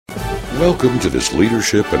Welcome to this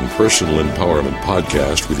leadership and personal empowerment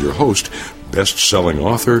podcast with your host, best-selling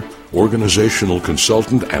author, organizational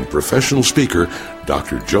consultant, and professional speaker,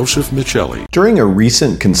 Dr. Joseph Michelli. During a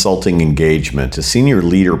recent consulting engagement, a senior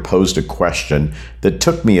leader posed a question that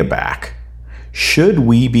took me aback. Should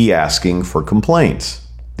we be asking for complaints?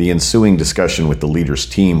 The ensuing discussion with the leader's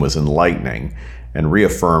team was enlightening and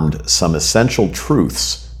reaffirmed some essential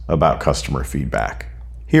truths about customer feedback.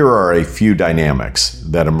 Here are a few dynamics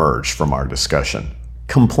that emerged from our discussion.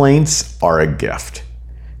 Complaints are a gift.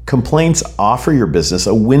 Complaints offer your business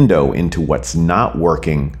a window into what's not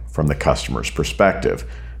working from the customer's perspective,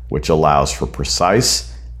 which allows for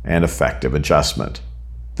precise and effective adjustment.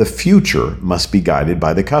 The future must be guided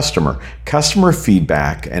by the customer. Customer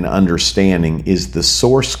feedback and understanding is the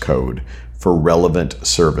source code for relevant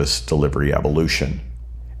service delivery evolution.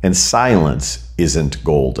 And silence isn't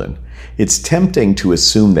golden. It's tempting to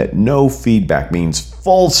assume that no feedback means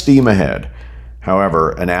full steam ahead. However,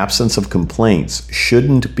 an absence of complaints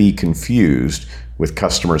shouldn't be confused with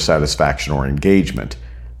customer satisfaction or engagement.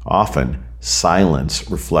 Often, silence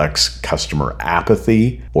reflects customer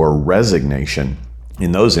apathy or resignation.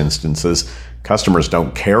 In those instances, customers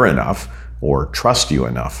don't care enough or trust you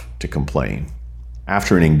enough to complain.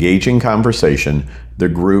 After an engaging conversation, the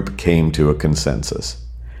group came to a consensus.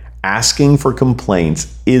 Asking for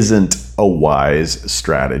complaints isn't a wise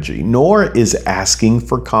strategy, nor is asking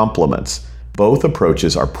for compliments. Both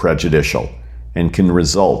approaches are prejudicial and can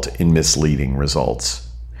result in misleading results.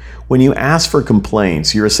 When you ask for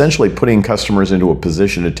complaints, you're essentially putting customers into a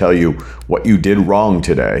position to tell you what you did wrong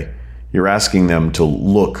today. You're asking them to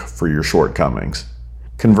look for your shortcomings.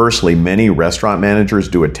 Conversely, many restaurant managers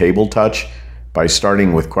do a table touch by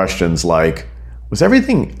starting with questions like, "Was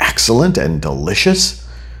everything excellent and delicious?"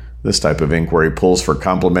 This type of inquiry pulls for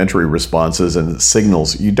complimentary responses and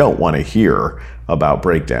signals you don't want to hear about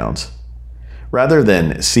breakdowns. Rather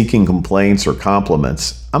than seeking complaints or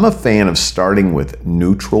compliments, I'm a fan of starting with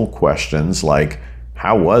neutral questions like,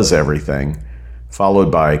 "How was everything?"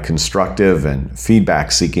 followed by constructive and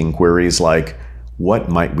feedback-seeking queries like,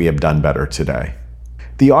 "What might we have done better today?"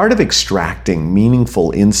 The art of extracting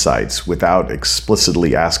meaningful insights without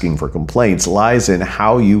explicitly asking for complaints lies in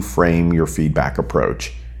how you frame your feedback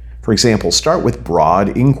approach. For example, start with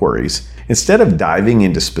broad inquiries. Instead of diving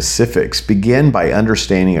into specifics, begin by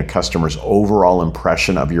understanding a customer's overall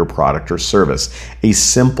impression of your product or service. A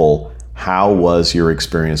simple, "How was your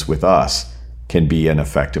experience with us?" can be an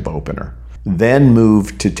effective opener. Then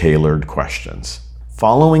move to tailored questions.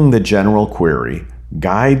 Following the general query,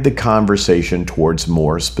 guide the conversation towards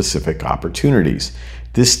more specific opportunities.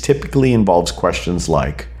 This typically involves questions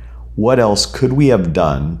like, "What else could we have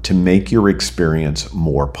done to make your experience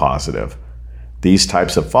more positive?" These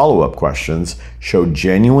types of follow-up questions show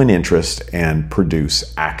genuine interest and produce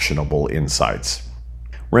actionable insights.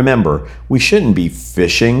 Remember, we shouldn't be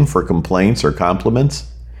fishing for complaints or compliments.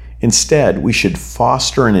 Instead, we should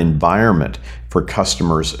foster an environment for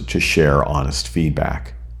customers to share honest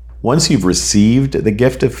feedback. Once you've received the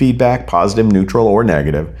gift of feedback, positive, neutral, or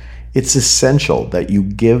negative, it's essential that you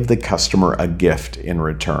give the customer a gift in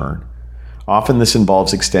return. Often this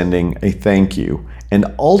involves extending a thank you and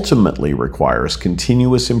ultimately requires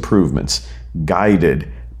continuous improvements guided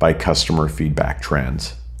by customer feedback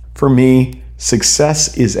trends. For me, success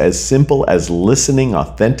is as simple as listening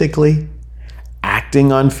authentically,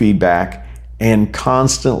 acting on feedback, and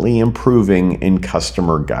constantly improving in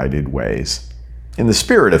customer-guided ways. In the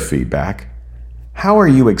spirit of feedback, how are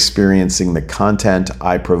you experiencing the content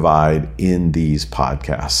I provide in these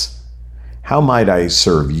podcasts? How might I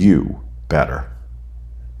serve you better?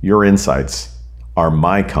 Your insights are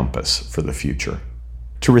my compass for the future.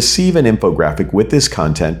 To receive an infographic with this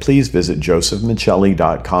content, please visit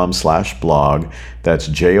josephmichelli.com/blog. That's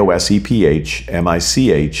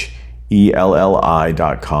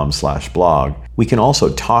josephmichelli.com/blog. We can also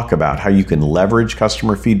talk about how you can leverage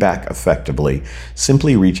customer feedback effectively.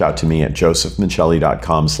 Simply reach out to me at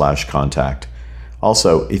josephmichelli.com/contact.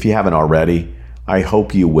 Also, if you haven't already, I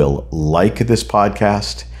hope you will like this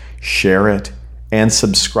podcast, share it, and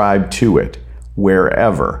subscribe to it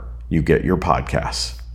wherever you get your podcasts.